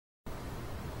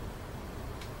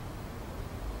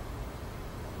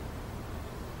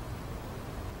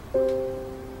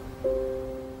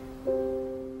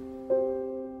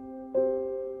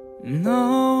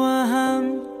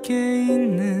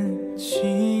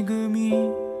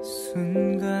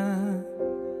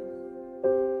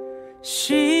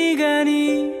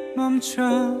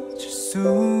멈춰줄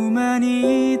수만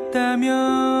있다면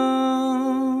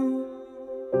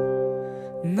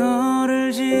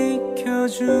너를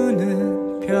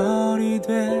지켜주는 별이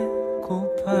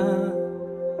되고파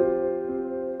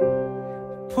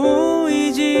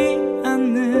보이지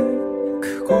않는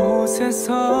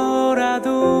그곳에서라도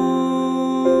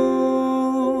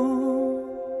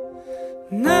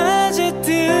낮에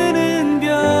뜨는 별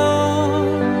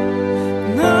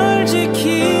널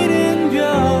지키는 별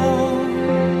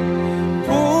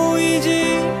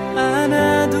보이지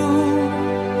않아도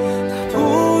다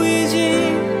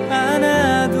보이지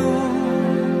않아도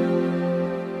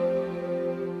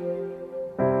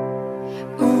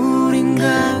우린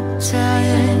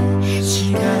각자의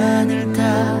시간을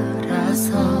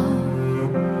따라서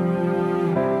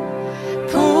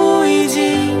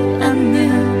보이지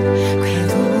않는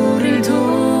궤도를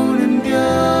도는 별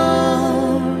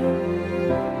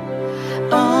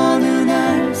어느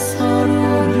날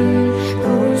서로를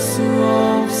볼 수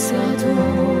없어도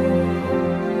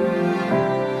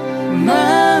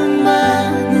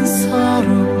마음만은 서로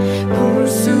볼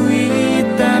수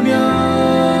있다면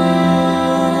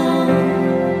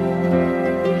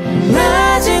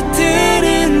낮에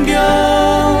뜨는 별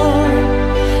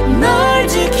널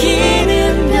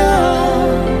지키는 별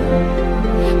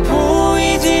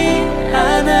보이지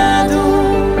않아도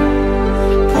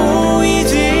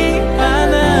보이지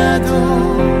않아도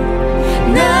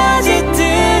낮에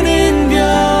뜨는 별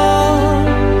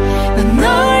난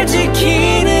널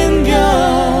지키는 별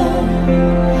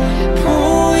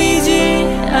보이지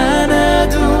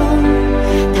않아도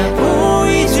다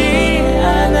보이지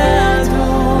않아도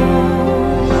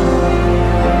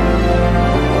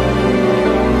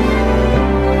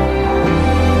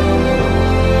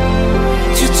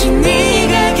지친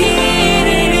네가 길을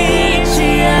잃지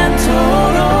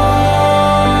않도록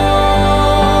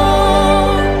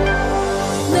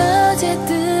낮에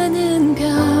뜨는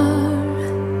별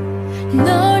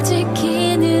널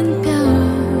지키는 별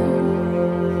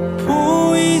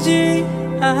보이지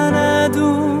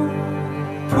않아도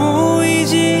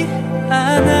보이지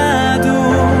않아